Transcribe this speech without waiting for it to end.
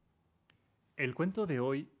El cuento de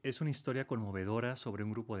hoy es una historia conmovedora sobre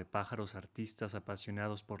un grupo de pájaros artistas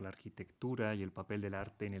apasionados por la arquitectura y el papel del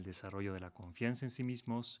arte en el desarrollo de la confianza en sí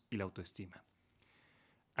mismos y la autoestima.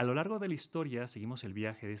 A lo largo de la historia seguimos el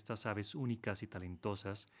viaje de estas aves únicas y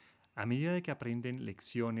talentosas a medida de que aprenden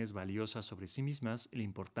lecciones valiosas sobre sí mismas y la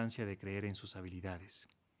importancia de creer en sus habilidades.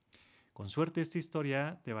 Con suerte esta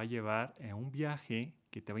historia te va a llevar a un viaje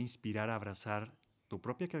que te va a inspirar a abrazar tu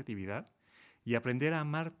propia creatividad y aprender a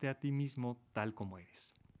amarte a ti mismo tal como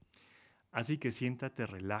eres. Así que siéntate,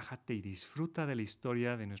 relájate y disfruta de la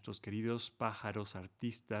historia de nuestros queridos pájaros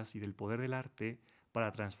artistas y del poder del arte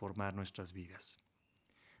para transformar nuestras vidas.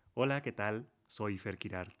 Hola, ¿qué tal? Soy Fer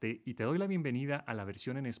Quirarte y te doy la bienvenida a la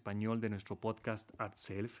versión en español de nuestro podcast Art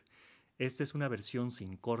Self. Esta es una versión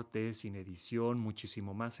sin cortes, sin edición,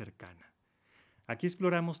 muchísimo más cercana. Aquí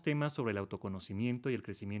exploramos temas sobre el autoconocimiento y el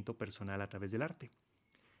crecimiento personal a través del arte.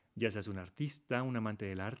 Ya seas un artista, un amante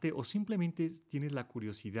del arte o simplemente tienes la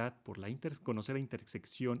curiosidad por conocer la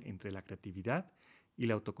intersección entre la creatividad y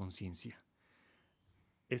la autoconciencia.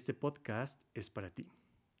 Este podcast es para ti.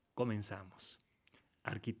 Comenzamos.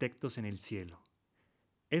 Arquitectos en el cielo.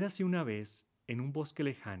 Érase una vez, en un bosque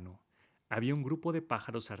lejano, había un grupo de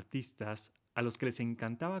pájaros artistas a los que les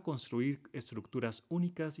encantaba construir estructuras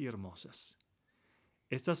únicas y hermosas.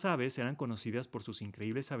 Estas aves eran conocidas por sus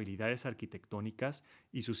increíbles habilidades arquitectónicas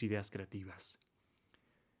y sus ideas creativas.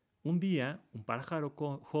 Un día, un pájaro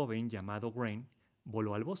joven llamado Wren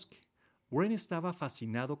voló al bosque. Wren estaba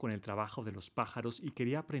fascinado con el trabajo de los pájaros y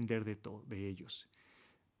quería aprender de ellos.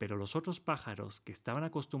 Pero los otros pájaros, que estaban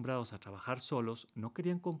acostumbrados a trabajar solos, no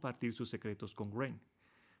querían compartir sus secretos con Wren.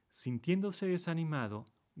 Sintiéndose desanimado,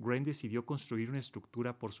 Wren decidió construir una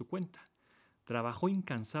estructura por su cuenta. Trabajó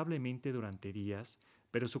incansablemente durante días,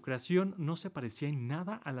 pero su creación no se parecía en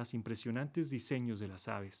nada a los impresionantes diseños de las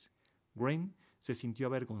aves. Wren se sintió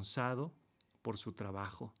avergonzado por su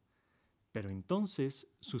trabajo. Pero entonces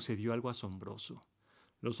sucedió algo asombroso.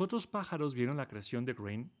 Los otros pájaros vieron la creación de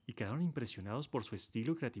Wren y quedaron impresionados por su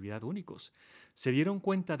estilo y creatividad únicos. Se dieron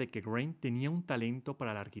cuenta de que Wren tenía un talento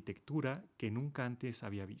para la arquitectura que nunca antes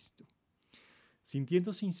había visto.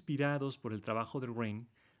 Sintiéndose inspirados por el trabajo de Wren,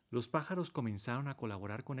 los pájaros comenzaron a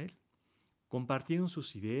colaborar con él. Compartieron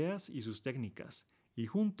sus ideas y sus técnicas, y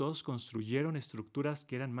juntos construyeron estructuras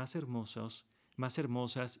que eran más hermosas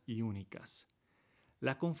y únicas.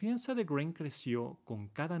 La confianza de Wren creció con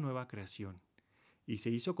cada nueva creación, y se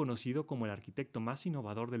hizo conocido como el arquitecto más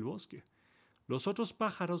innovador del bosque. Los otros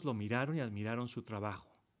pájaros lo miraron y admiraron su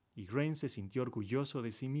trabajo, y Wren se sintió orgulloso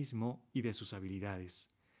de sí mismo y de sus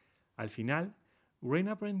habilidades. Al final, Wren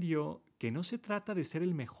aprendió que no se trata de ser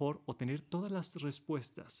el mejor o tener todas las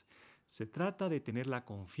respuestas. Se trata de tener la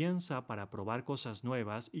confianza para probar cosas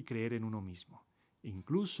nuevas y creer en uno mismo,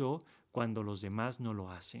 incluso cuando los demás no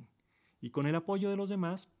lo hacen. Y con el apoyo de los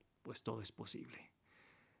demás, pues todo es posible.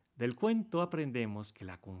 Del cuento aprendemos que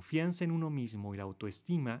la confianza en uno mismo y la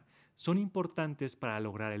autoestima son importantes para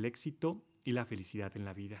lograr el éxito y la felicidad en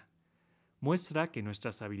la vida. Muestra que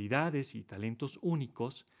nuestras habilidades y talentos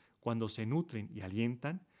únicos, cuando se nutren y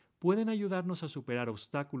alientan, pueden ayudarnos a superar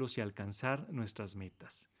obstáculos y alcanzar nuestras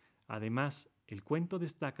metas. Además, el cuento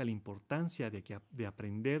destaca la importancia de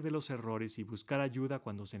aprender de los errores y buscar ayuda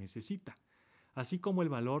cuando se necesita, así como el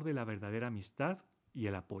valor de la verdadera amistad y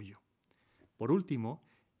el apoyo. Por último,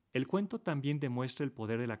 el cuento también demuestra el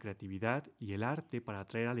poder de la creatividad y el arte para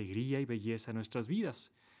traer alegría y belleza a nuestras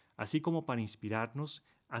vidas, así como para inspirarnos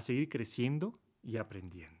a seguir creciendo y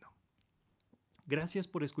aprendiendo. Gracias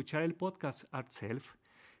por escuchar el podcast Art Self.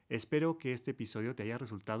 Espero que este episodio te haya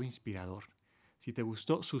resultado inspirador. Si te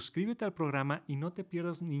gustó, suscríbete al programa y no te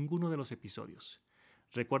pierdas ninguno de los episodios.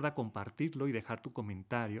 Recuerda compartirlo y dejar tu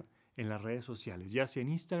comentario en las redes sociales, ya sea en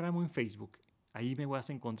Instagram o en Facebook. Ahí me vas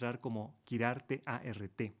a encontrar como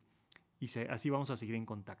KirarteART. Y así vamos a seguir en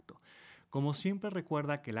contacto. Como siempre,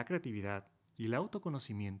 recuerda que la creatividad y el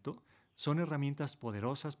autoconocimiento son herramientas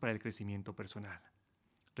poderosas para el crecimiento personal.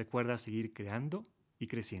 Recuerda seguir creando y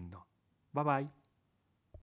creciendo. Bye bye.